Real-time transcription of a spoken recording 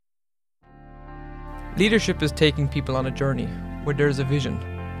Leadership is taking people on a journey where there's a vision,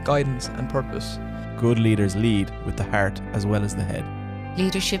 guidance and purpose. Good leaders lead with the heart as well as the head.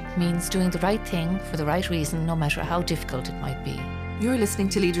 Leadership means doing the right thing for the right reason, no matter how difficult it might be. You're listening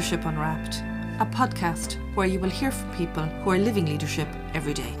to Leadership Unwrapped, a podcast where you will hear from people who are living leadership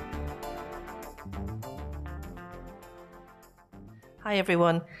every day. Hi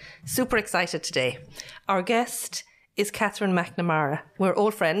everyone, super excited today. Our guest is Catherine McNamara. We're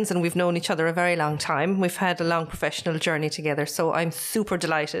old friends and we've known each other a very long time. We've had a long professional journey together, so I'm super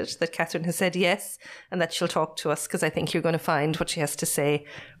delighted that Catherine has said yes and that she'll talk to us, because I think you're going to find what she has to say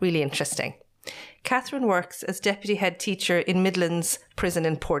really interesting. Catherine works as Deputy Head Teacher in Midlands Prison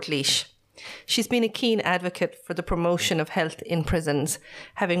in Portlaoise. She's been a keen advocate for the promotion of health in prisons,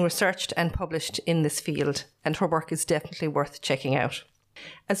 having researched and published in this field, and her work is definitely worth checking out.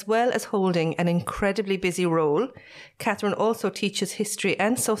 As well as holding an incredibly busy role, Catherine also teaches history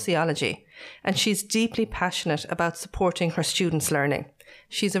and sociology, and she's deeply passionate about supporting her students' learning.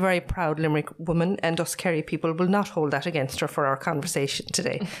 She's a very proud Limerick woman, and us Kerry people will not hold that against her for our conversation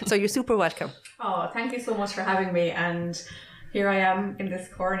today. So you're super welcome. Oh, thank you so much for having me. And here I am in this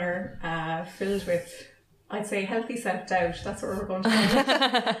corner filled with, I'd say, healthy self-doubt. That's what we're going to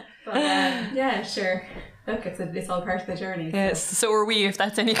do. But yeah, sure. Look, it's all part of the journey. So. Yes, so are we, if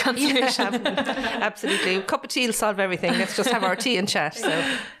that's any consolation. Yeah, absolutely. A cup of tea will solve everything. Let's just have our tea and chat.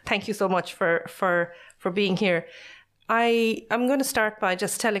 So thank you so much for being here. I'm going to start by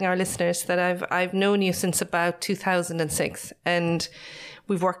just telling our listeners that I've known you since about 2006, and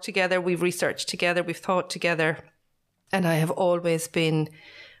we've worked together, we've researched together, we've thought together, and I have always been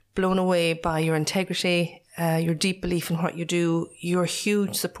blown away by your integrity, your deep belief in what you do, your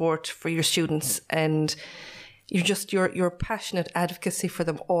huge support for your students, and your passionate advocacy for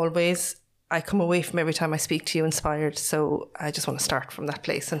them always. I come away from every time I speak to you inspired. So I just want to start from that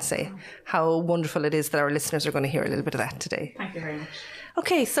place and say how wonderful it is that our listeners are going to hear a little bit of that today. Thank you very much.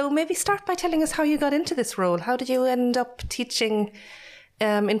 Okay, so maybe start by telling us how you got into this role. How did you end up teaching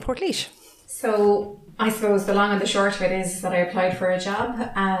in Portlaoise? So I suppose the long and the short of it is that I applied for a job,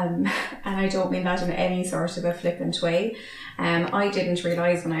 and I don't mean that in any sort of a flippant way. I didn't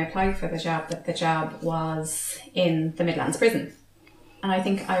realise when I applied for the job that the job was in the Midlands prison. And I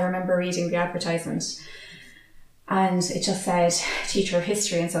think I remember reading the advertisement and it just said teacher of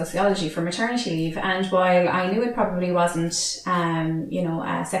history and sociology for maternity leave. And while I knew it probably wasn't,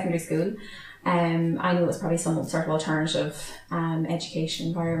 a secondary school, I knew it was probably some sort of alternative education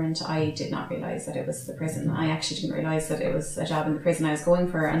environment. I did not realise that it was the prison. I actually didn't realise that it was a job in the prison I was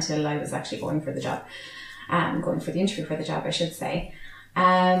going for until I was actually going for the job, going for the interview for the job, I should say.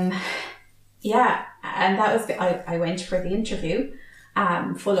 And that was, I went for the interview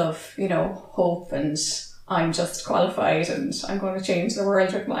full of, hope and I'm just qualified and I'm going to change the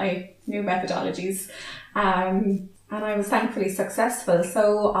world with my new methodologies. And I was thankfully successful.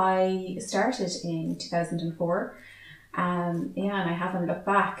 So I started in 2004. And I haven't looked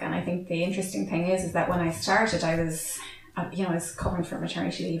back. And I think the interesting thing is that when I started, I was covering for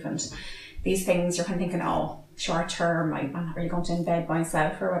maternity leave, and these things you're kind of thinking, oh, short term, I'm not really going to embed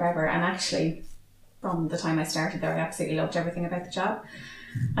myself or whatever. And actually, from the time I started there, I absolutely loved everything about the job.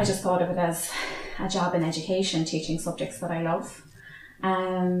 I just thought of it as a job in education, teaching subjects that I love.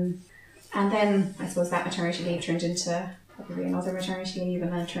 And then I suppose that maternity leave turned into probably another maternity leave,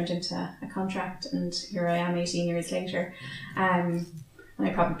 and then turned into a contract, and here I am 18 years later. And I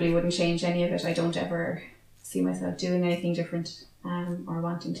probably wouldn't change any of it. I don't ever see myself doing anything different or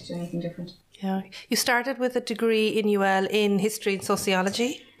wanting to do anything different. Yeah. You started with a degree in UL in history and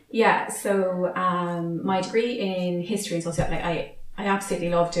sociology? Yeah, so my degree in history and sociology, I absolutely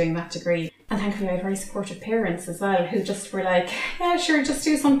loved doing that degree. And thankfully I had very supportive parents as well who just were like, yeah, sure, just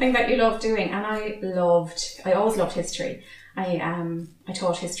do something that you love doing. And I always loved history. I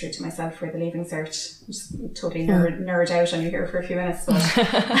taught history to myself for the Leaving Cert. I'm just totally nerd out on you here for a few minutes, but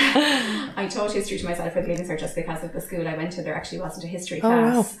I taught history to myself for the Leaving Cert just because of the school I went to. There actually wasn't a history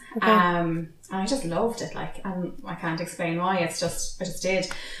class. Wow. Okay. And I just loved it, and I can't explain why. I just did.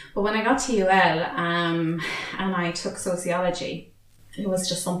 But when I got to UL and I took sociology, it was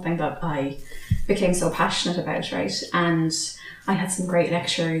just something that I became so passionate about, right? And I had some great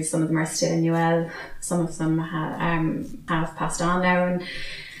lecturers. Some of them are still in UL. Some of them have passed on now. And,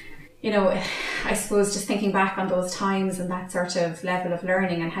 I suppose just thinking back on those times and that sort of level of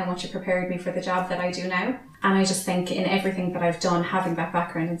learning and how much it prepared me for the job that I do now. And I just think in everything that I've done, having that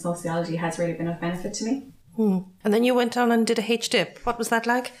background in sociology has really been of benefit to me. And then you went on and did a HDip. What was that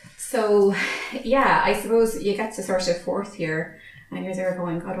like? So, yeah, I suppose you get to sort of fourth year And you're there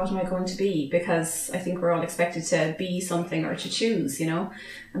going, God, what am I going to be? Because I think we're all expected to be something or to choose, you know.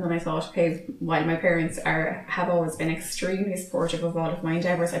 And then I thought, okay, while my parents have always been extremely supportive of all of my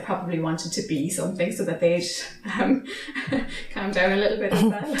endeavours, I probably wanted to be something so that they'd calm down a little bit as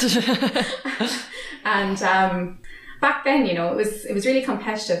well. And back then, you know, it was really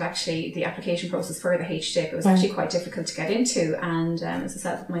competitive, actually, the application process for the HDIP. It was actually quite difficult to get into. And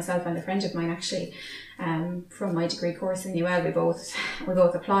myself and a friend of mine, actually, from my degree course in UL, we both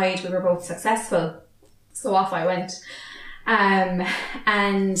applied, we were both successful. So off I went. And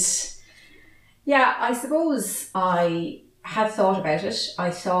yeah, I suppose I had thought about it. I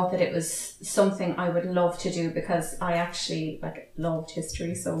thought that it was something I would love to do because I actually loved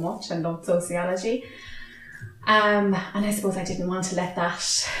history so much and loved sociology. And I suppose I didn't want to let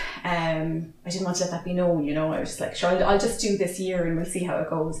that be known, you know. I was just like, sure, I'll just do this year and we'll see how it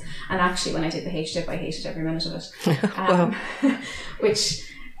goes. And actually, when I did the HDIP, I hated every minute of it. Which,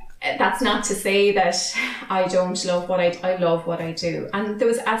 that's not to say that I don't love what I love what I do. And there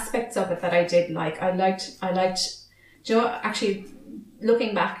was aspects of it that I did like. I liked, do you know, actually,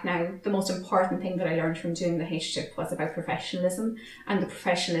 looking back now, the most important thing that I learned from doing the HDIP was about professionalism and the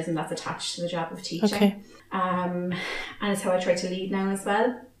professionalism that's attached to the job of teaching. Okay. And it's how I try to lead now as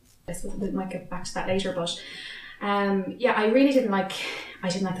well. I suppose we might get back to that later, but yeah, I really didn't like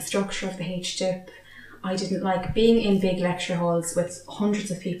the structure of the HDIP. I didn't like being in big lecture halls with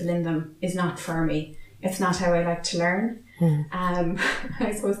hundreds of people in them is not for me. It's not how I like to learn.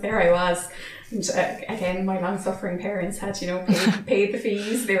 I suppose there I was. And again, my long-suffering parents had, you know, paid the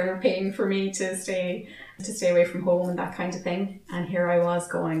fees. They were paying for me to stay away from home and that kind of thing. And here I was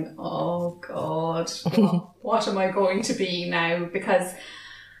going, oh God, what am I going to be now? Because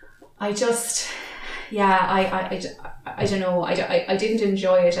I just, I don't know. I didn't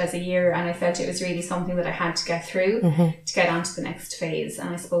enjoy it as a year, and I felt it was really something that I had to get through to get on to the next phase. And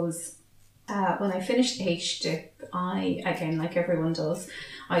I suppose when I finished the HDIP, I, again, like everyone does,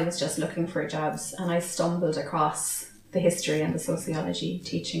 I was just looking for jobs, and I stumbled across the history and the sociology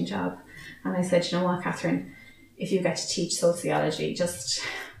teaching job. And I said, you know what, Catherine, if you get to teach sociology, just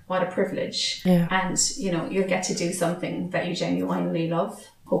what a privilege. Yeah. And, you know, you'll get to do something that you genuinely love,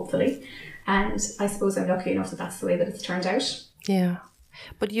 hopefully. And I suppose I'm lucky enough that that's the way that it's turned out. Yeah.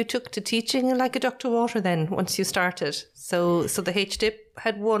 But you took to teaching like a duck to water then, once you started. So the HDIP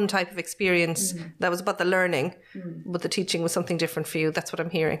had one type of experience that was about the learning, but the teaching was something different for you. That's what I'm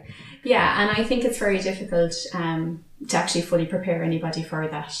hearing. Yeah, and I think it's very difficult to actually fully prepare anybody for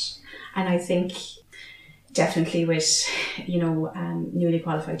that. And I think definitely with, you know, newly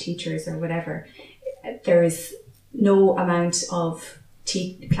qualified teachers or whatever, there is no amount of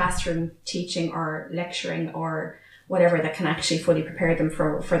classroom teaching or lecturing or whatever that can actually fully prepare them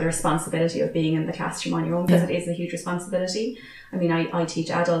for the responsibility of being in the classroom on your own, because it is a huge responsibility. I mean, I teach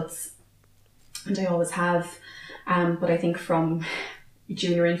adults, and I always have, but I think from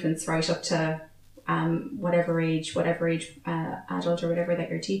junior infants right up to whatever age adult or whatever that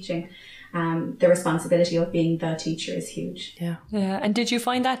you're teaching, the responsibility of being the teacher is huge. Yeah. And did you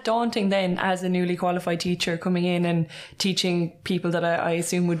find that daunting then as a newly qualified teacher coming in and teaching people that I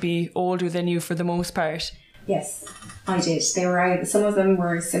assume would be older than you for the most part? Yes, I did. Some of them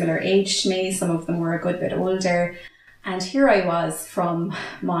were similar age to me, some of them were a good bit older. And here I was from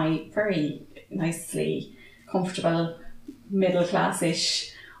my very nicely comfortable middle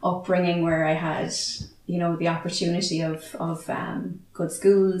class-ish upbringing, where I had, you know, the opportunity of good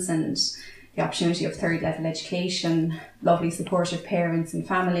schools and the opportunity of third level education, lovely supportive parents and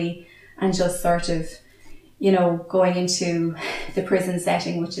family, and just sort of, you know, going into the prison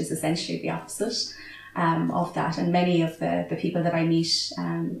setting, which is essentially the opposite of that. And many of the people that I meet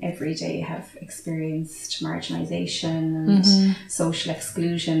every day have experienced marginalisation and social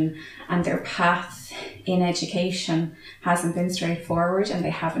exclusion, and their path in education hasn't been straightforward, and they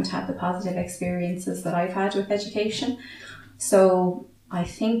haven't had the positive experiences that I've had with education. So I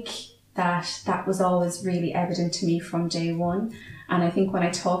think that was always really evident to me from day one. And I think when I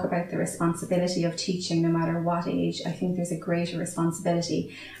talk about the responsibility of teaching, no matter what age, I think there's a greater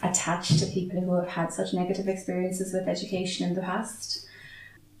responsibility attached to people who have had such negative experiences with education in the past.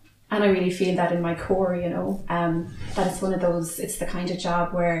 And I really feel that in my core, you know, that it's one of those, it's the kind of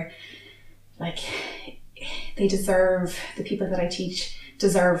job where, like, the people that I teach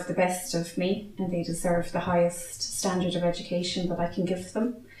deserve the best of me, and they deserve the highest standard of education that I can give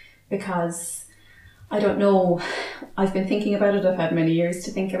them. Because I don't know, I've been thinking about it, I've had many years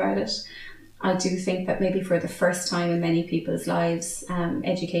to think about it. I do think that maybe for the first time in many people's lives,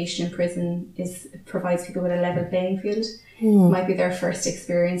 education in prison provides people with a level playing field. It might be their first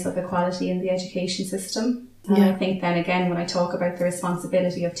experience of equality in the education system. And I think then again, when I talk about the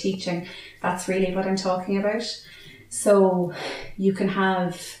responsibility of teaching, that's really what I'm talking about. So you can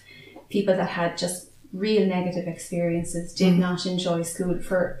have people that had just real negative experiences, did not enjoy school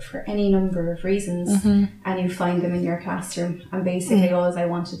for any number of reasons, and you find them in your classroom. And basically all I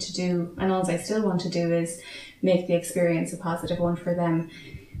wanted to do, and all I still want to do, is make the experience a positive one for them,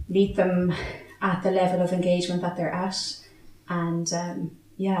 meet them at the level of engagement that they're at, and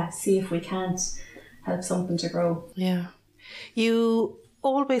see if we can't help something to grow. Yeah. You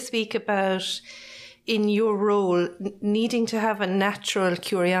always speak about, in your role, needing to have a natural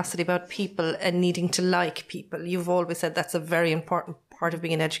curiosity about people and needing to like people. You've always said that's a very important part of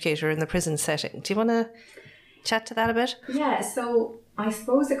being an educator in the prison setting. Do you want to chat to that a bit? Yeah, so I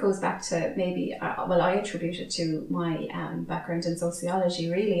suppose it goes back to maybe, I attribute it to my background in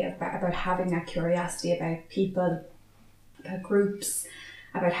sociology, really, about having that curiosity about people, about groups,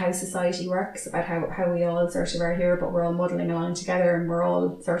 about how society works, about how we all sort of are here, but we're all muddling along together, and we're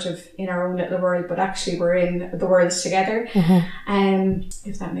all sort of in our own little world, but actually we're in the world together.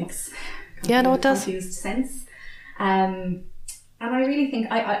 If that makes it does. Confused sense. And I really think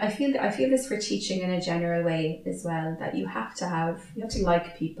I feel this for teaching in a general way as well, that you have to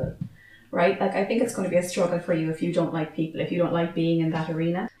like people, right? Like, I think it's going to be a struggle for you if you don't like people, if you don't like being in that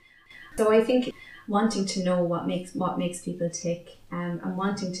arena. So I think wanting to know what makes people tick, and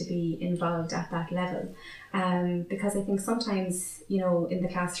wanting to be involved at that level, because I think sometimes, in the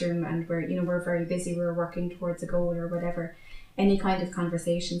classroom, and we're very busy, we're working towards a goal or whatever, any kind of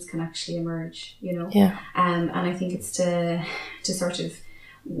conversations can actually emerge, and I think it's to sort of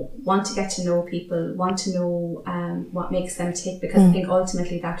want to get to know people, want to know what makes them tick, because I think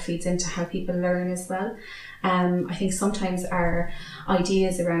ultimately that feeds into how people learn as well. I think sometimes our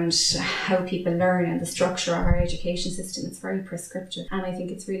ideas around how people learn and the structure of our education system, it's very prescriptive, and I think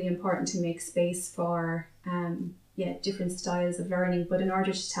it's really important to make space for different styles of learning. But in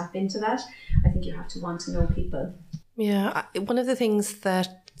order to tap into that, I think you have to want to know people. Yeah, one of the things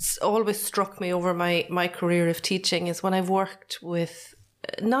that's always struck me over my career of teaching is when I've worked with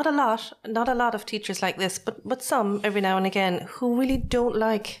not a lot of teachers like this, but some every now and again, who really don't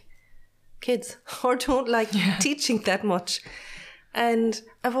like kids or don't like teaching that much. And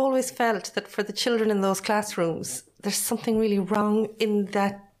I've always felt that for the children in those classrooms, there's something really wrong in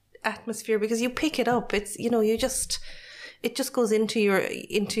that atmosphere, because you pick it up. It's, it just goes into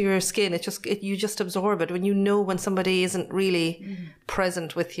your skin. You just absorb it when somebody isn't really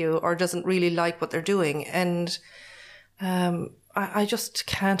present with you or doesn't really like what they're doing. And I just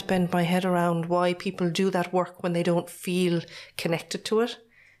can't bend my head around why people do that work when they don't feel connected to it.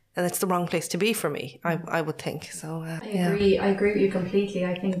 And it's the wrong place to be for me, I would think. So I agree with you completely.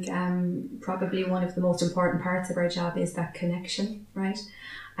 I think probably one of the most important parts of our job is that connection, right?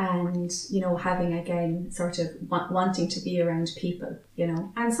 And having, again, sort of wanting to be around people,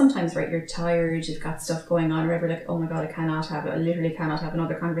 and sometimes, right, you're tired, you've got stuff going on, or whatever, like, oh my god, I literally cannot have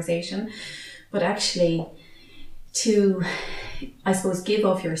another conversation. But actually, to, I suppose, give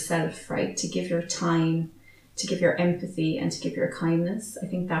of yourself, right, to give your time, to give your empathy, and to give your kindness. I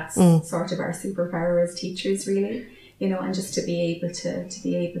think that's sort of our superpower as teachers, really, and just to be able to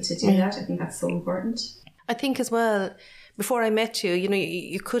do that. I think that's so important. I think as well, before I met you,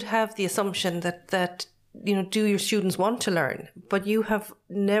 you could have the assumption that do your students want to learn? But you have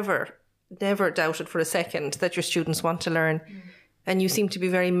never doubted for a second that your students want to learn. And you seem to be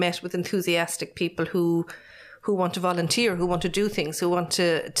very met with enthusiastic people who want to volunteer, who want to do things, who want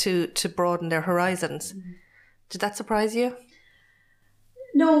to broaden their horizons. Did that surprise you?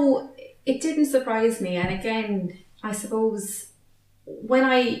 No, it didn't surprise me. And again, I suppose when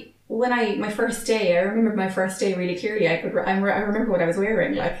my first day, I remember my first day really clearly. I remember what I was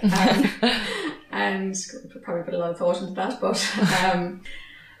wearing, and probably put a lot of thought into that. But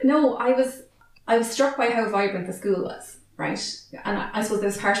no, I was struck by how vibrant the school was, right? And I suppose there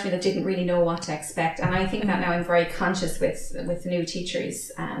was part of me that didn't really know what to expect. And I think that now I'm very conscious with the new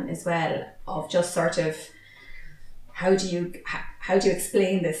teachers as well, of just sort of, how do you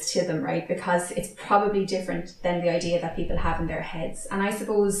explain this to them, right? Because it's probably different than the idea that people have in their heads. And I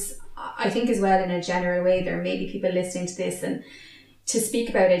suppose, I think as well, in a general way, there may be people listening to this, and to speak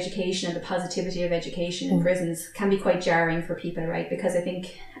about education and the positivity of education in prisons can be quite jarring for people, right? Because I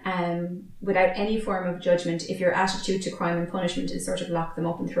think without any form of judgment, if your attitude to crime and punishment is sort of lock them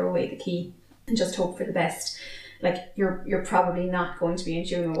up and throw away the key and just hope for the best, like you're probably not going to be in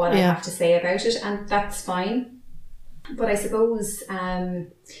tune with what I have to say about it, and that's fine. But I suppose,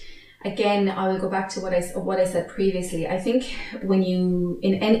 again, I will go back to what I said previously. I think when you,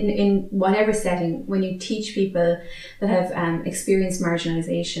 in whatever setting, when you teach people that have experienced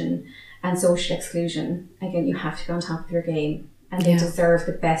marginalisation, and social exclusion, again, you have to be on top of your game, and they deserve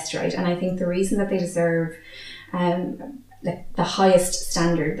the best, right? And I think the reason that they deserve the highest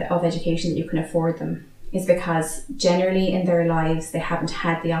standard of education that you can afford them is because generally in their lives they haven't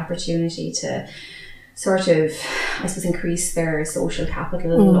had the opportunity to sort of, I suppose, increase their social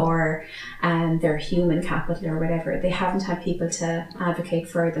capital or their human capital or whatever. They haven't had people to advocate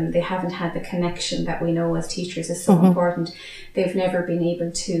for them. They haven't had the connection that we know as teachers is so important. They've never been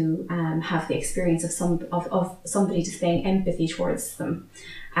able to have the experience of somebody displaying empathy towards them.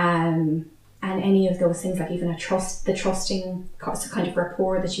 And any of those things, like even the trusting kind of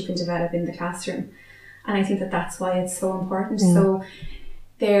rapport that you can develop in the classroom. And I think that that's why it's so important. So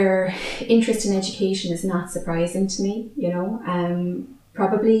their interest in education is not surprising to me, you know.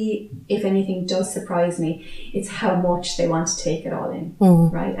 Probably, if anything does surprise me, it's how much they want to take it all in,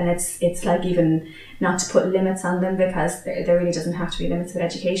 right? And it's like, even not to put limits on them, because there really doesn't have to be limits with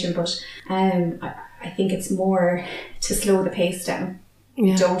education, but I think it's more to slow the pace down.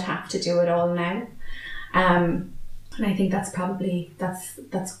 You don't have to do it all now. And I think that's probably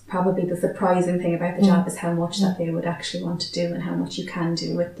the surprising thing about the job, is how much that they would actually want to do and how much you can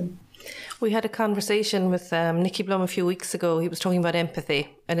do with them. We had a conversation with Nicky Blum a few weeks ago. He was talking about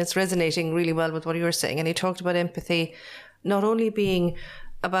empathy, and it's resonating really well with what you were saying. And he talked about empathy not only being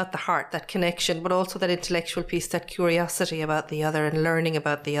about the heart, that connection, but also that intellectual piece, that curiosity about the other and learning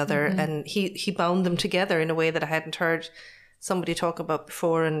about the other. And he bound them together in a way that I hadn't heard somebody talk about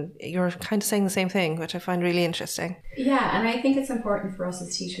before, and you're kind of saying the same thing, which I find really interesting. Yeah, and I think it's important for us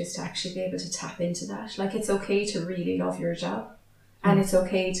as teachers to actually be able to tap into that. Like, it's okay to really love your job, and it's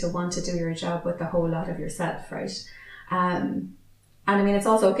okay to want to do your job with the whole lot of yourself, right? And I mean, it's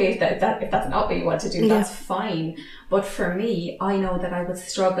also okay that if that's not what you want to do, that's fine. But for me, I know that I would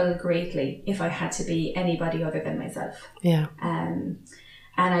struggle greatly if I had to be anybody other than myself. Yeah. And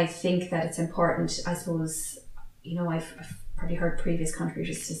I think that it's important, I suppose, you know, I've probably heard previous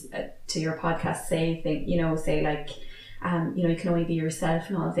contributors to your podcast say like, you know, you can only be yourself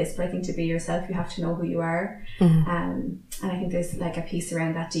and all of this, but I think to be yourself, you have to know who you are. And I think there's like a piece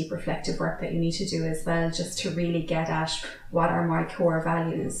around that deep reflective work that you need to do as well, just to really get at what are my core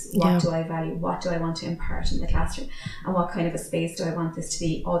values, what do I value, what do I want to impart in the classroom, and what kind of a space do I want this to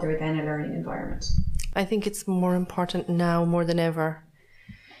be other than a learning environment. I think it's more important now more than ever,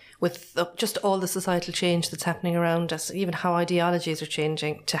 with just all the societal change that's happening around us, even how ideologies are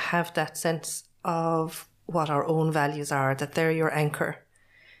changing, to have that sense of what our own values are, that they're your anchor.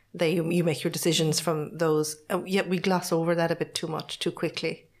 You make your decisions from those, yet we gloss over that a bit too much, too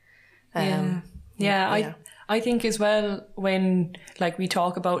quickly. I think as well, when like we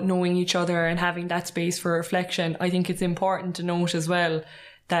talk about knowing each other and having that space for reflection, I think it's important to note as well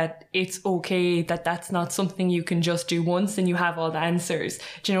that it's okay that that's not something you can just do once and you have all the answers.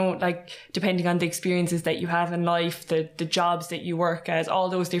 Do you know, like, depending on the experiences that you have in life, the jobs that you work at, all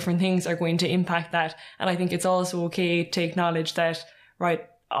those different things are going to impact that. And I think it's also okay to acknowledge that, right,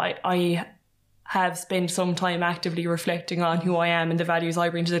 I have spent some time actively reflecting on who I am and the values I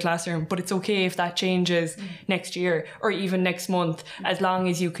bring to the classroom, but it's okay if that changes next year or even next month, as long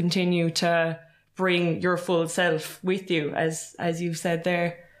as you continue to bring your full self with you, as you've said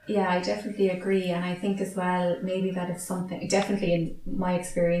there. Yeah, I definitely agree. And I think as well, maybe that it's something, definitely in my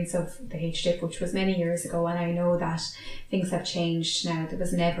experience of the HDIP, which was many years ago, and I know that things have changed now. There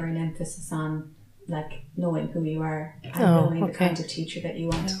was never an emphasis on like knowing who you are and knowing the kind of teacher that you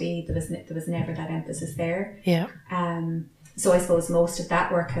want to be. There was never that emphasis there. Yeah. So I suppose most of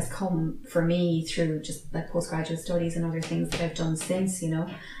that work has come for me through just like postgraduate studies and other things that I've done since, you know.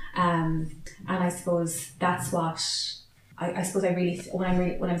 And I suppose that's what I suppose I really,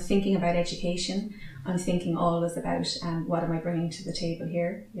 when I'm thinking about education, I'm thinking always about what am I bringing to the table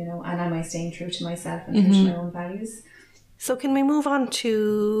here, you know, and am I staying true to myself and true to my own values. So can we move on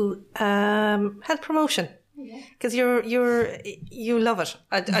to health promotion? Because you love it.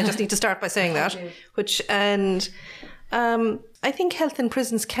 I just need to start by saying that. I think health in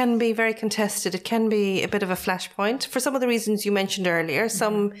prisons can be very contested. It can be a bit of a flashpoint for some of the reasons you mentioned earlier.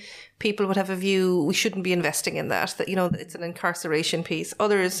 Some people would have a view we shouldn't be investing in that, you know, it's an incarceration piece.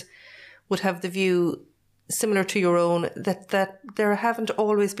 Others would have the view similar to your own, that there haven't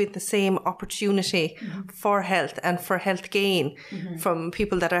always been the same opportunity for health and for health gain from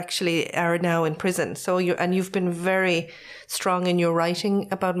people that actually are now in prison. So you've been very strong in your writing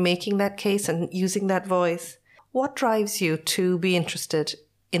about making that case and using that voice. What drives you to be interested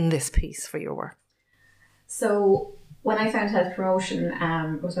in this piece for your work? So when I found health promotion,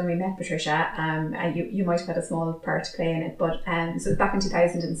 was when we met Patricia, and you might have had a small part to play in it, but so it was back in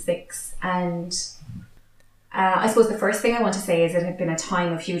 2006, and I suppose the first thing I want to say is it had been a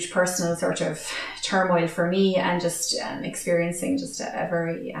time of huge personal sort of turmoil for me, and just experiencing just a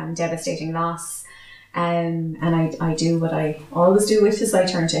very devastating loss. And I do what I always do, which is I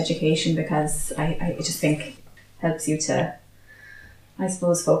turn to education, because I just think helps you to, I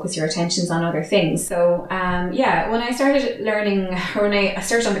suppose, focus your attentions on other things. So when I started learning, or when I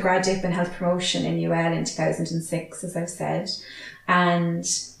started on the grad dip in health promotion in UL in 2006, as I've said, and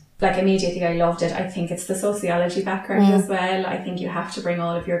like immediately I loved it. I think it's the sociology background as well. I think you have to bring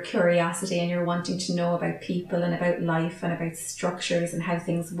all of your curiosity and your wanting to know about people and about life and about structures and how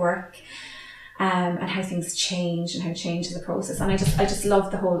things work. And how things change and how change is a process, and I just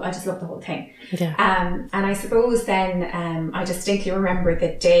love the whole thing. Yeah. And I suppose then I distinctly remember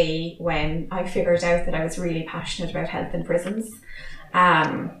the day when I figured out that I was really passionate about health in prisons.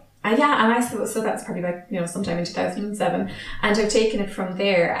 And I suppose so that's probably about sometime in 2007, and I've taken it from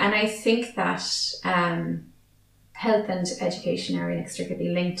there. And I think that health and education are inextricably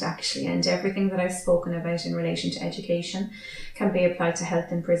linked, actually, and everything that I've spoken about in relation to education can be applied to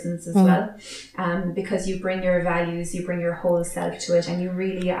health in prisons as well, because you bring your values, you bring your whole self to it, and you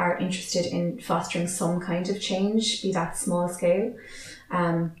really are interested in fostering some kind of change, be that small scale,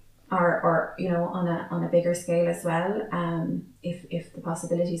 or on a bigger scale as well, if the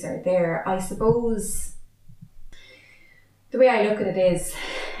possibilities are there. I suppose the way I look at it is,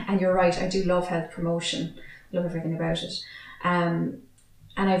 and you're right, I do love health promotion, love everything about it, and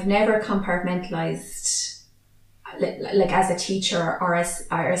I've never compartmentalized, like as a teacher or as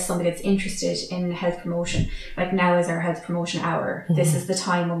somebody that's interested in health promotion. Like now is our health promotion hour. This is the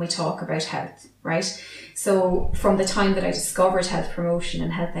time when we talk about health, right? So from the time that I discovered health promotion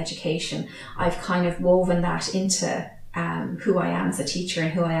and health education, I've kind of woven that into who I am as a teacher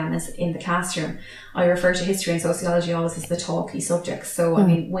and who I am as in the classroom. I refer to history and sociology always as the talky subjects. So I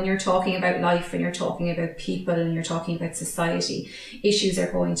mean, when you're talking about life and you're talking about people and you're talking about society, issues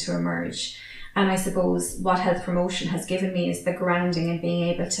are going to emerge. And I suppose what health promotion has given me is the grounding and being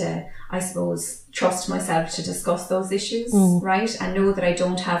able to, I suppose, trust myself to discuss those issues, right? And know that I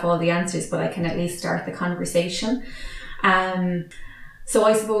don't have all the answers, but I can at least start the conversation. So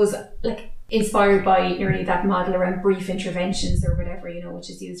I suppose, like, inspired by really that model around brief interventions or whatever, which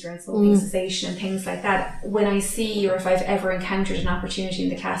is used around smoking cessation and things like that. When I see, or if I've ever encountered an opportunity in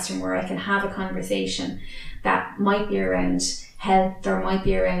the classroom where I can have a conversation that might be around health, or might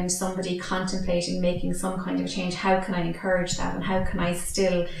be around somebody contemplating making some kind of change, how can I encourage that, and how can I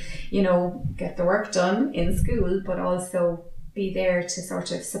still, get the work done in school, but also be there to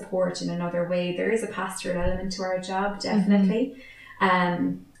sort of support in another way. There is a pastoral element to our job, definitely.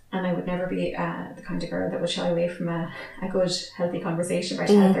 And I would never be the kind of girl that would shy away from a good, healthy conversation about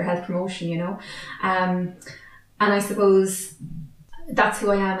health or health promotion, And I suppose that's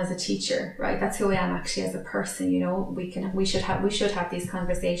who I am as a teacher, right? That's who I am actually as a person, We should have these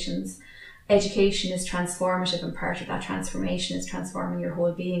conversations. Education is transformative, and part of that transformation is transforming your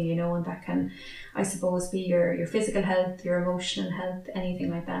whole being, and that can, I suppose, be your physical health, your emotional health,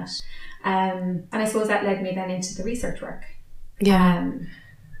 anything like that. And I suppose that led me then into the research work. Yeah.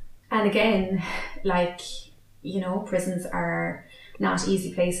 And again, prisons are not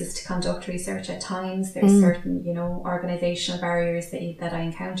easy places to conduct research at times. There's certain, organisational barriers that I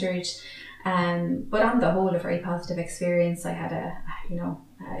encountered. But on the whole, a very positive experience. I had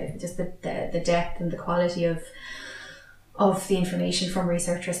just the depth and the quality of the information from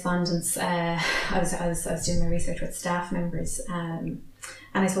research respondents. I was doing my research with staff members, and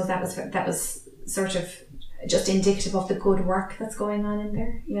I suppose that was sort of just indicative of the good work that's going on in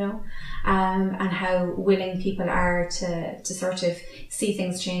there, and how willing people are to sort of see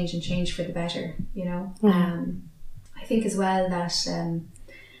things change and change for the better, I think as well that,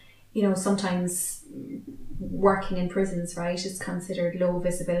 sometimes working in prisons, right, is considered low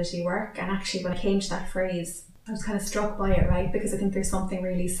visibility work. And actually when it came to that phrase, I was kind of struck by it, right, because I think there's something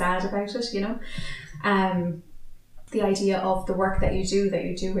really sad about it, the idea of the work that you do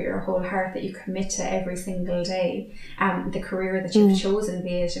with your whole heart, that you commit to every single day, the career that you've chosen,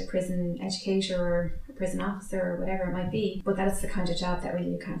 be it a prison educator or a prison officer or whatever it might be, but that it's the kind of job that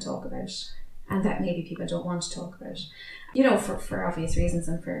really you can't talk about, and that maybe people don't want to talk about, for obvious reasons,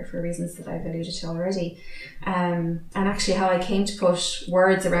 and for reasons that I've alluded to already. And actually how I came to put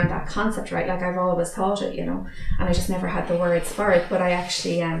words around that concept, right, like I've always thought it, and I just never had the words for it, but I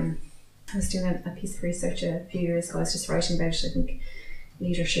actually I was doing a piece of research a few years ago. I was just writing about, I think,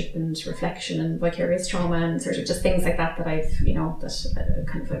 leadership and reflection and vicarious trauma and sort of just things like that I've, that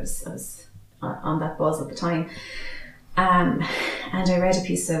kind of I was on that buzz at the time. And I read a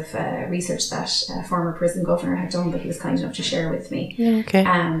piece of research that a former prison governor had done, that he was kind enough to share with me. Yeah, okay.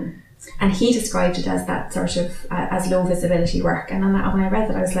 And And he described it as that sort of as low visibility work. And when I read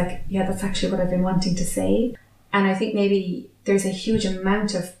that, I was like, yeah, that's actually what I've been wanting to say. And I think maybe there's a huge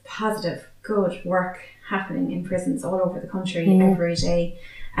amount of positive, good work happening in prisons all over the country every day.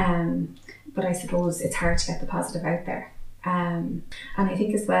 But I suppose it's hard to get the positive out there. And I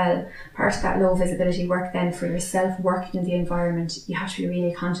think as well, part of that low visibility work then for yourself working in the environment, you have to be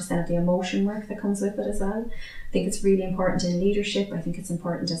really conscious then of the emotion work that comes with it as well. I think it's really important in leadership. I think it's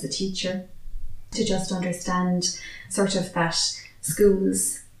important as a teacher to just understand sort of that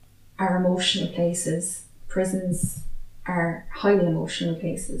schools are emotional places, prisons are highly emotional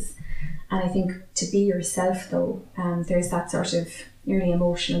places. And I think to be yourself though, there's that sort of nearly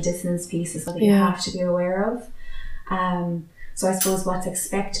emotional dissonance pieces that you have to be aware of. So I suppose what's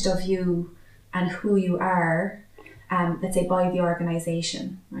expected of you and who you are, let's say by the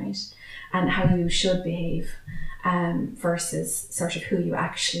organisation, right? And how you should behave versus sort of who you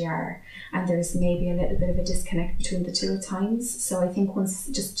actually are. And there's maybe a little bit of a disconnect between the two at times. So I think once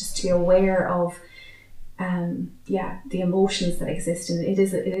just to be aware of the emotions that exist in it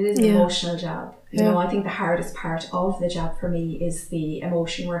is an emotional job. You know, I think the hardest part of the job for me is the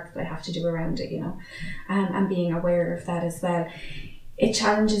emotion work that I have to do around it, you know, and being aware of that as well. It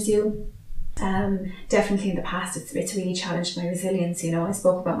challenges you. Definitely in the past it's really challenged my resilience. You know, I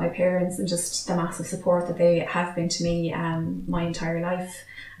spoke about my parents and just the massive support that they have been to me my entire life.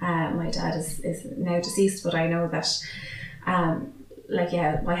 My dad is now deceased, but I know that I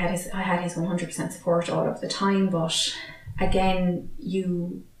had his 100% support all of the time. But again,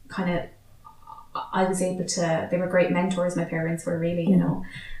 I was able to, they were great mentors, my parents were really, you know,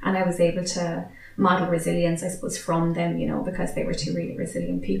 and I was able to model resilience, I suppose, from them, you know, because they were two really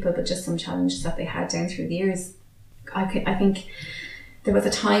resilient people, but just some challenges that they had down through the years. I think there was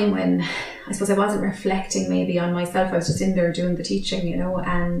a time when I suppose I wasn't reflecting maybe on myself. I was just in there doing the teaching, you know,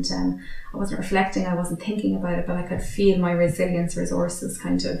 and I wasn't reflecting, I wasn't thinking about it, but I could feel my resilience resources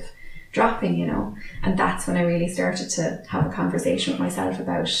kind of dropping, you know. And that's when I really started to have a conversation with myself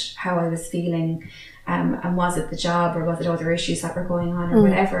about how I was feeling, and was it the job or was it other issues that were going on or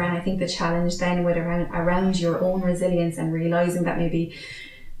whatever. And I think the challenge then with around your own resilience and realising that maybe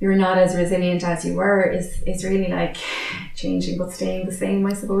you're not as resilient as you were is really like changing but staying the same,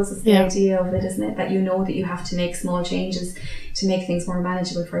 I suppose, is the idea of it, isn't it? That you know that you have to make small changes to make things more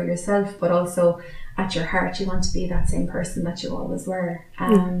manageable for yourself, but also at your heart you want to be that same person that you always were.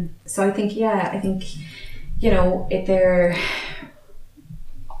 So I think you know,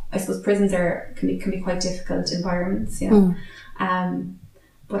 I suppose prisons can be quite difficult environments, you know.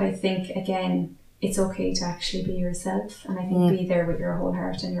 But I think again, it's okay to actually be yourself, and I think be there with your whole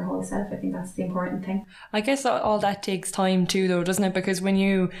heart and your whole self. I think that's the important thing. I guess all that takes time too, though, doesn't it? Because when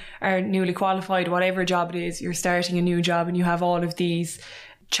you are newly qualified, whatever job it is, you're starting a new job and you have all of these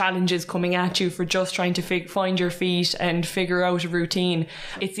challenges coming at you for just trying to find your feet and figure out a routine.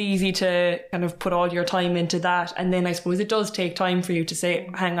 It's easy to kind of put all your time into that, and then I suppose it does take time for you to say,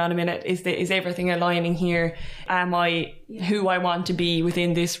 hang on a minute, is everything aligning here? Am I who I want to be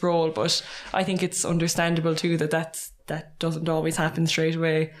within this role? But I think it's understandable too that doesn't always happen straight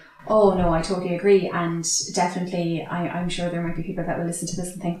away. Oh no, I totally agree, and definitely I'm sure there might be people that will listen to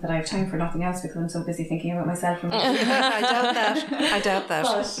this and think that I have time for nothing else because I'm so busy thinking about myself. I doubt that.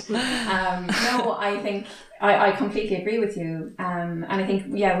 But, no, I think I completely agree with you, and I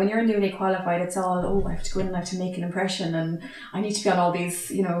think when you're newly qualified, it's all I have to go in and I have to make an impression, and I need to be on all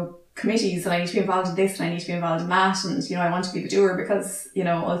these, you know, committees, and I need to be involved in this and I need to be involved in that, and you know, I want to be the doer because, you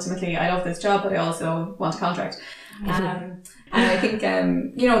know, ultimately I love this job, but I also want a contract. And I think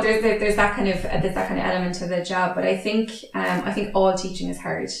you know, there's that kind of element to the job, but I think all teaching is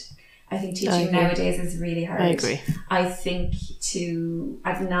hard. I think teaching nowadays is really hard. I agree. I think to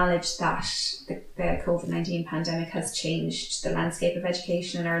acknowledge that the COVID-19 pandemic has changed the landscape of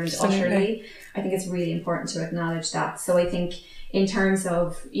education in Ireland utterly. I think it's really important to acknowledge that. So I think in terms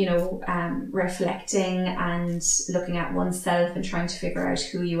of, you know, reflecting and looking at oneself and trying to figure out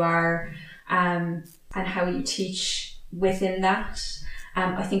who you are, and how you teach within that.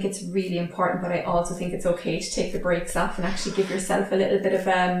 I think it's really important, but I also think it's okay to take the brakes off and actually give yourself a little bit of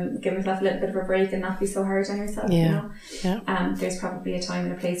a break and not be so hard on yourself. You know? There's probably a time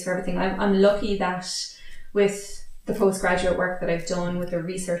and a place for everything. I'm lucky that with the postgraduate work that I've done, with the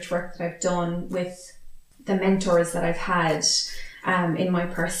research work that I've done, with the mentors that I've had, in my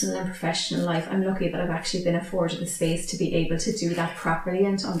personal and professional life, I'm lucky that I've actually been afforded the space to be able to do that properly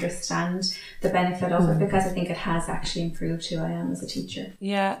and to understand the benefit of it, because I think it has actually improved who I am as a teacher.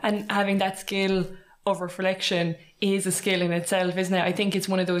 Yeah, and having that skill of reflection is a skill in itself, isn't it? I think it's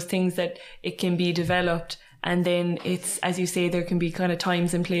one of those things that it can be developed, And then it's, as you say, there can be kind of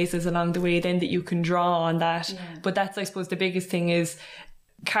times and places along the way then that you can draw on that. But that's, I suppose, the biggest thing is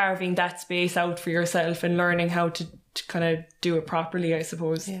carving that space out for yourself and learning how to kind of do it properly, I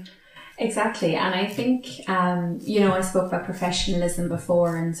suppose. Yeah. Exactly. And I think, I spoke about professionalism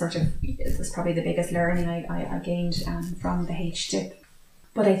before, and sort of it was probably the biggest learning I gained from the HDIP.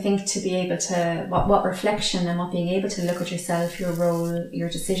 But I think to be able to, what reflection and what being able to look at yourself, your role, your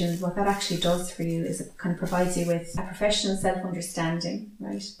decisions, what that actually does for you is it kind of provides you with a professional self-understanding,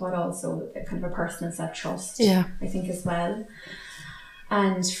 right? But also a kind of a personal self-trust, I think, as well.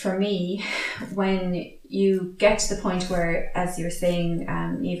 And for me, when you get to the point where, as you were saying,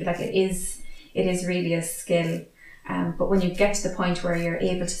 Eva, like it is really a skill. But when you get to the point where you're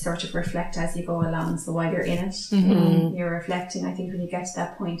able to sort of reflect as you go along, so while you're in it, you're reflecting, I think when you get to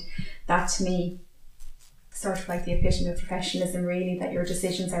that point, that to me, sort of like the epitome of professionalism, really, that your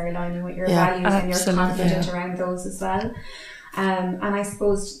decisions are aligning with your values and you're confident around those as well. And I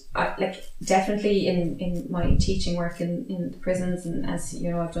suppose, definitely in my teaching work in prisons, and as you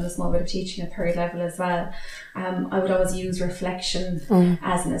know, I've done a small bit of teaching at third level as well, I would always use reflection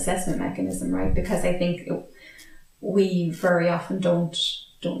as an assessment mechanism, right? Because I think we very often don't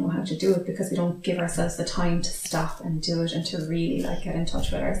know how to do it because we don't give ourselves the time to stop and do it and to really get in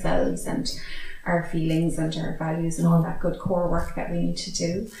touch with ourselves and our feelings and our values and all that good core work that we need to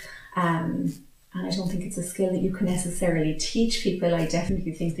do. And I don't think it's a skill that you can necessarily teach people. I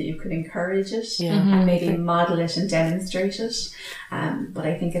definitely think that you can encourage it and maybe model it and demonstrate it. But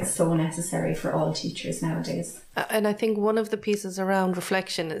I think it's so necessary for all teachers nowadays. And I think one of the pieces around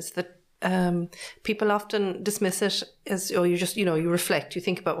reflection is that people often dismiss it as, you just, you reflect, you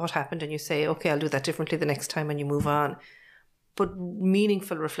think about what happened and you say, okay, I'll do that differently the next time, and you move on. But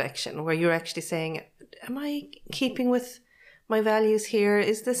meaningful reflection, where you're actually saying, am I keeping with my values here?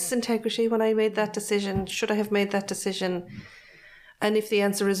 Is this integrity when I made that decision? Should I have made that decision? And if the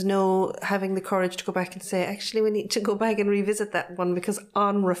answer is no, having the courage to go back and say, actually, we need to go back and revisit that one, because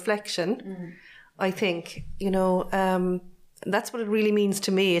on reflection, I think, that's what it really means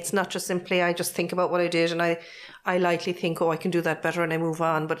to me. It's not just simply I just think about what I did and I lightly think, I can do that better, and I move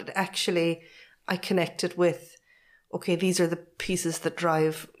on. But it actually, I connect it with, okay, these are the pieces that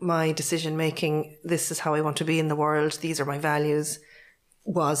drive my decision making. This is how I want to be in the world. These are my values.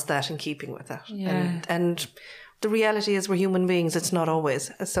 Was that in keeping with that? Yeah. And the reality is we're human beings. It's not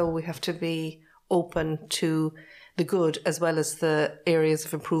always. So we have to be open to the good as well as the areas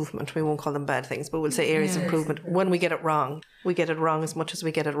of improvement. We won't call them bad things, but we'll say areas of improvement. When we get it wrong as much as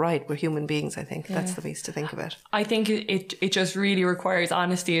we get it right. We're human beings, I think. That's the piece to think about. I think it just really requires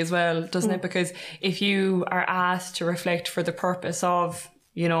honesty as well, doesn't it? Because if you are asked to reflect for the purpose of,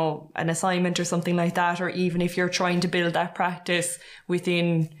 an assignment or something like that, or even if you're trying to build that practice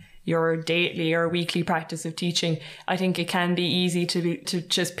within your daily or weekly practice of teaching, I think it can be easy to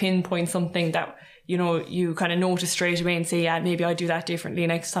just pinpoint something that you kind of notice straight away and say, yeah, maybe I'll do that differently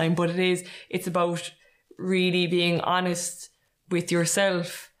next time. But it's about really being honest with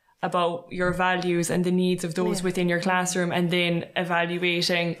yourself about your values and the needs of those within your classroom, and then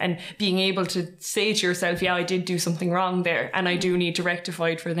evaluating and being able to say to yourself, yeah, I did do something wrong there and I do need to rectify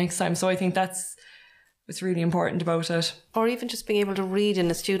it for the next time. So I think that's what's really important about it. Or even just being able to read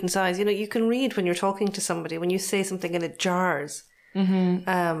in a student's eyes. You can read when you're talking to somebody, when you say something and it jars.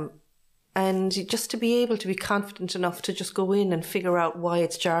 And just to be able to be confident enough to just go in and figure out why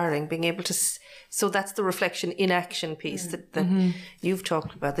it's jarring, being able to, so that's the reflection in action piece that you've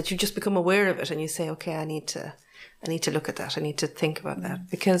talked about, that you just become aware of it and you say, okay, I need to look at that. I need to think about that,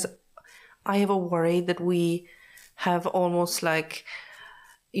 because I have a worry that we have almost like,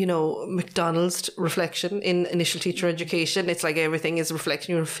 McDonald's reflection in initial teacher education. It's like everything is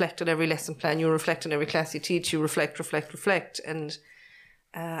reflection. You reflect on every lesson plan, you reflect on every class you teach, you reflect. And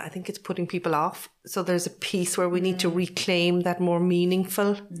I think it's putting people off. So there's a piece where we need to reclaim that more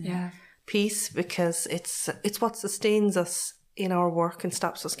meaningful piece, because it's what sustains us in our work and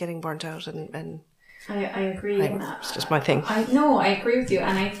stops us getting burnt out. And I agree on that. It's just my thing. I agree with you.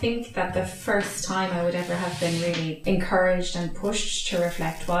 And I think that the first time I would ever have been really encouraged and pushed to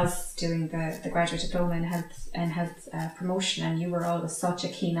reflect was doing the graduate diploma in health promotion. And you were always such a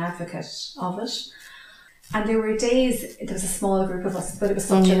keen advocate of it. And there were days, there was a small group of us, but it was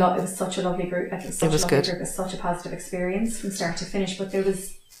such a lovely group. It was such a lovely group. It was such a positive experience from start to finish. But there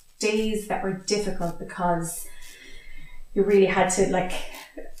was days that were difficult because you really had to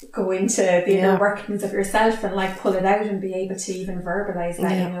go into the inner workings of yourself and pull it out and be able to even verbalize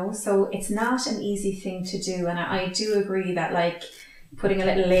that, So it's not an easy thing to do. And I do agree that putting a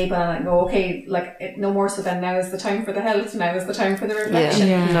little label and go, okay, no more so than now is the time for the health, now is the time for the reflection.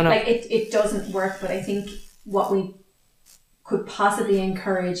 No. It doesn't work, but I think what we could possibly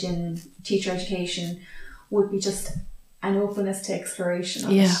encourage in teacher education would be just an openness to exploration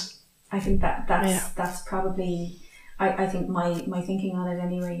of it. I think that's probably I think my thinking on it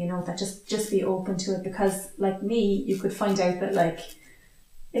anyway, you know, that just be open to it, because like me, you could find out that like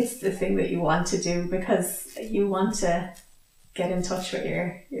it's the thing that you want to do because you want to get in touch with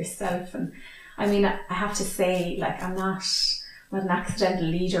yourself. And I mean, I have to say, like, I'm not an accidental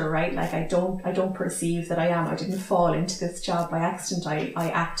leader, right? Like I don't perceive that I am. I didn't fall into this job by accident. I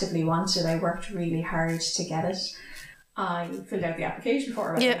actively wanted it. I worked really hard to get it. I filled out the application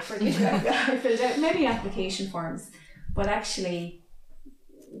form. I filled out many application forms, but actually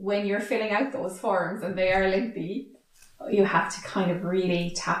when you're filling out those forms and they are lengthy, you have to kind of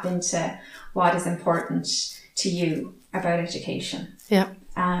really tap into what is important to you about education.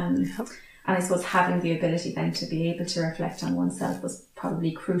 And I suppose having the ability then to be able to reflect on oneself was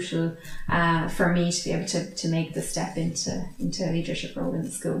probably crucial for me to be able to make the step into a leadership role in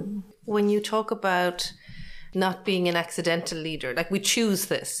the school. When you talk about not being an accidental leader, like we choose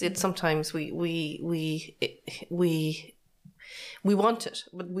this, it's sometimes we want it,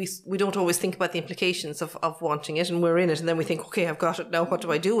 but we don't always think about the implications of wanting it, and we're in it, and then we think, okay, I've got it now, what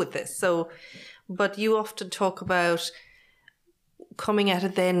do I do with this? So, but you often talk about coming at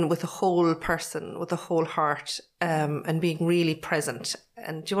it then with a whole person, with a whole heart, and being really present.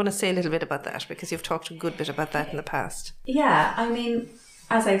 And do you want to say a little bit about that? Because you've talked a good bit about that in the past. Yeah, I mean,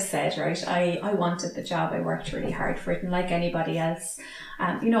 as I've said, right, I wanted the job. I worked really hard for it, and like anybody else,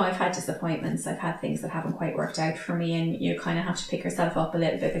 you know, I've had disappointments. I've had things that haven't quite worked out for me, and you kind of have to pick yourself up a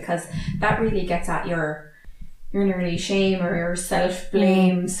little bit, because that really gets at your nearly shame or your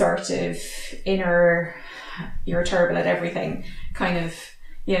self-blame sort of inner, you're terrible at everything kind of,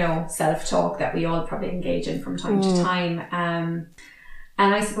 you know, self-talk that we all probably engage in from time to time.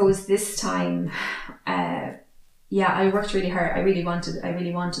 And I suppose this time, I worked really hard. I really wanted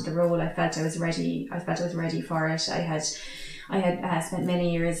the role. I felt I was ready for it. I had spent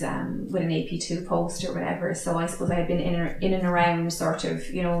many years with an AP2 post or whatever, so I suppose I had been in and around sort of,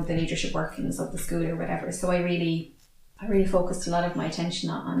 you know, the leadership workings of the school or whatever. So I really focused a lot of my attention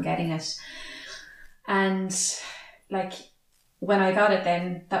on getting it. And like when I got it,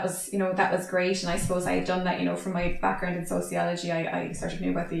 then that was great. And I suppose I had done that, you know, from my background in sociology, I sort of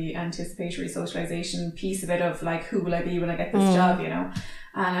knew about the anticipatory socialization piece, a bit of like, who will I be when I get this job, you know?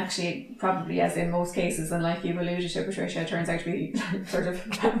 And actually, probably as in most cases, and like you've alluded to, Patricia, it turns out to be sort of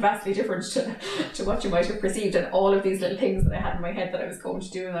vastly different to what you might have perceived. And all of these little things that I had in my head that I was going to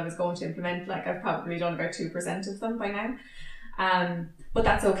do and I was going to implement, like I've probably done about 2% of them by now. But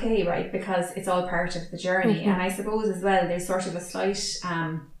that's okay, right? Because it's all part of the journey. And I suppose as well, there's sort of a slight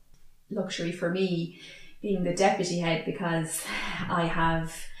luxury for me being the deputy head, because I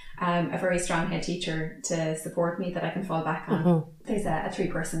have a very strong head teacher to support me that I can fall back on. There's a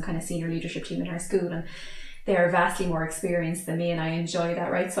 3-person kind of senior leadership team in our school, and they are vastly more experienced than me, and I enjoy that,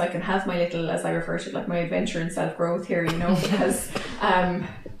 right? So I can have my little, as I refer to it, like my adventure in self-growth here, you know, because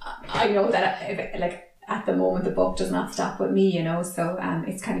I know that like at the moment the buck does not stop with me, you know, so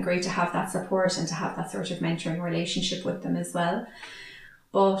it's kind of great to have that support and to have that sort of mentoring relationship with them as well.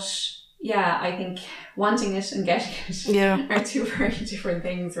 But yeah, I think wanting it and getting it are two very different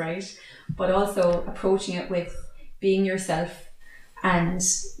things, right? But also approaching it with being yourself and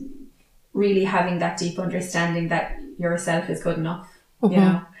really having that deep understanding that yourself is good enough, you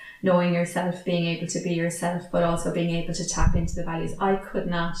know, knowing yourself, being able to be yourself, but also being able to tap into the values. I could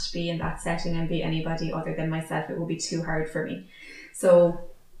not be in that setting and be anybody other than myself. It would be too hard for me. So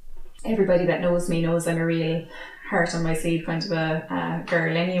everybody that knows me knows I'm a real heart on my sleeve kind of a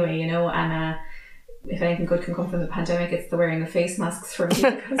girl anyway, you know, and if anything good can come from the pandemic, it's the wearing of face masks for me,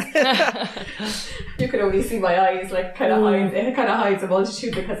 because you could only see my eyes, like it kind of hides a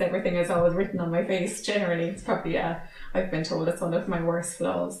multitude, because everything is always written on my face. Generally, it's probably I've been told it's one of my worst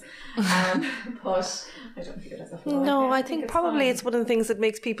flaws, but I don't view it as a flaw. No, I think probably it's one of the things that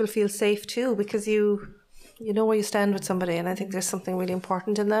makes people feel safe too, because you know where you stand with somebody, and I think there's something really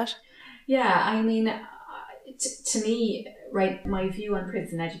important in that. Yeah, I mean, to me, right, my view on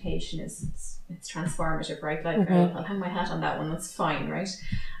prison education is it's transformative, right? Like I'll hang my hat on that one. That's fine, right?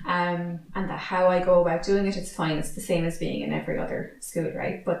 And that how I go about doing it, it's fine. It's the same as being in every other school,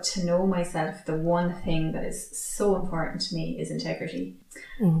 right? But to know myself, the one thing that is so important to me is integrity.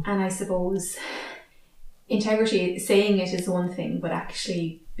 And I suppose integrity, saying it is one thing, but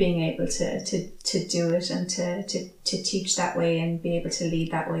actually being able to do it and to teach that way and be able to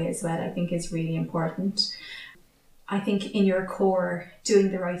lead that way as well, I think is really important. I think in your core,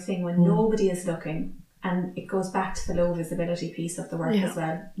 doing the right thing when nobody is looking, and it goes back to the low visibility piece of the work as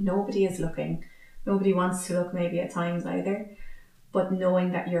well. Nobody is looking, Nobody wants to look maybe at times either, but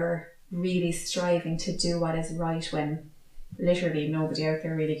knowing that you're really striving to do what is right when literally nobody out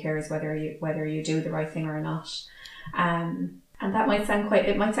there really cares whether you do the right thing or not. And that might sound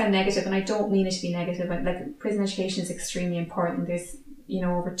negative, and I don't mean it to be negative. Like, prison education is extremely important. There's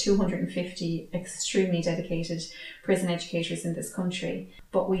over 250 extremely dedicated prison educators in this country,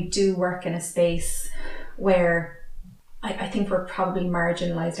 but we do work in a space where I think we're probably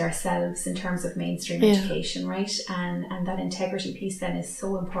marginalised ourselves in terms of mainstream education, right? And that integrity piece then is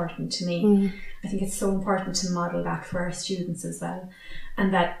so important to me. I think it's so important to model that for our students as well,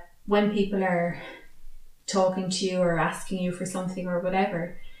 and that when people are talking to you or asking you for something or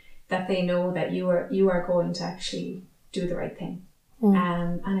whatever, that they know that you are going to actually do the right thing.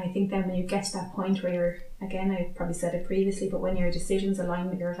 And I think then when you get to that point where you're, again, I probably said it previously, but when your decisions align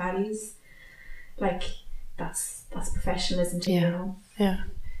with your values, like, that's professionalism to you. Yeah.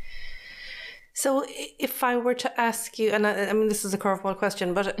 So if I were to ask you, and I mean, this is a curveball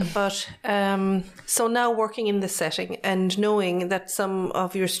question, but so now working in this setting and knowing that some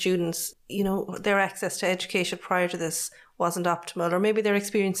of your students, their access to education prior to this wasn't optimal, or maybe their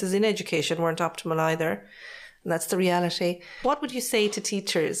experiences in education weren't optimal either, and that's the reality. What would you say to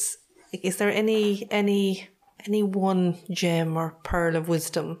teachers? Is there any one gem or pearl of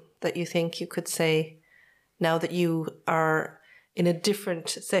wisdom that you think you could say now that you are in a different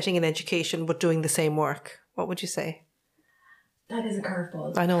setting in education but doing the same work? What would you say? That is a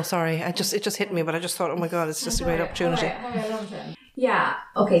curveball. I know, sorry. It just hit me, but I just thought, oh my God, it's just a great opportunity. I love them. Yeah,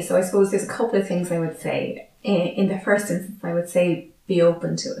 okay, so I suppose there's a couple of things I would say. In the first instance, I would say be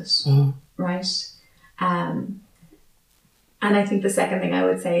open to it, right? And I think the second thing I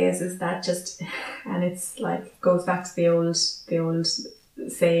would say is that just, and it's like, goes back to the old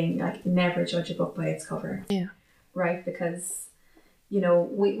saying, like, never judge a book by its cover. Yeah. Right? Because,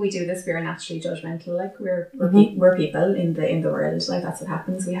 we do this, we're naturally judgmental, like we're people in the world, like that's what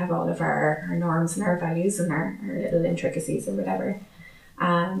happens. We have all of our norms and our values and our little intricacies or whatever.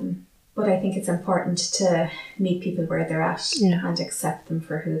 But I think it's important to meet people where they're at and accept them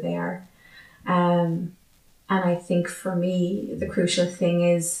for who they are. And I think for me, the crucial thing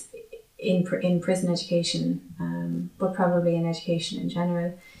is in prison education, but probably in education in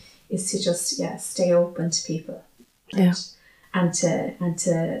general, is to just stay open to people, right? and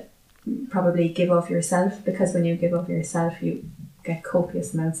to probably give of yourself, because when you give of yourself, you get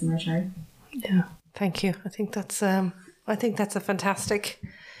copious amounts in return. Yeah, thank you. I think that's a fantastic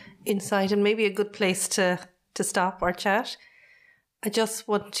insight and maybe a good place to stop our chat. I just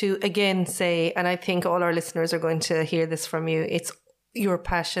want to again say, and I think all our listeners are going to hear this from you, it's your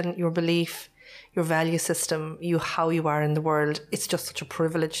passion, your belief, your value system, how you are in the world. It's just such a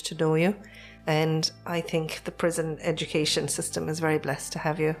privilege to know you. And I think the prison education system is very blessed to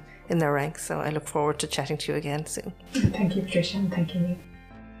have you in their ranks. So I look forward to chatting to you again soon. Thank you, Patricia, and thank you, Niamh.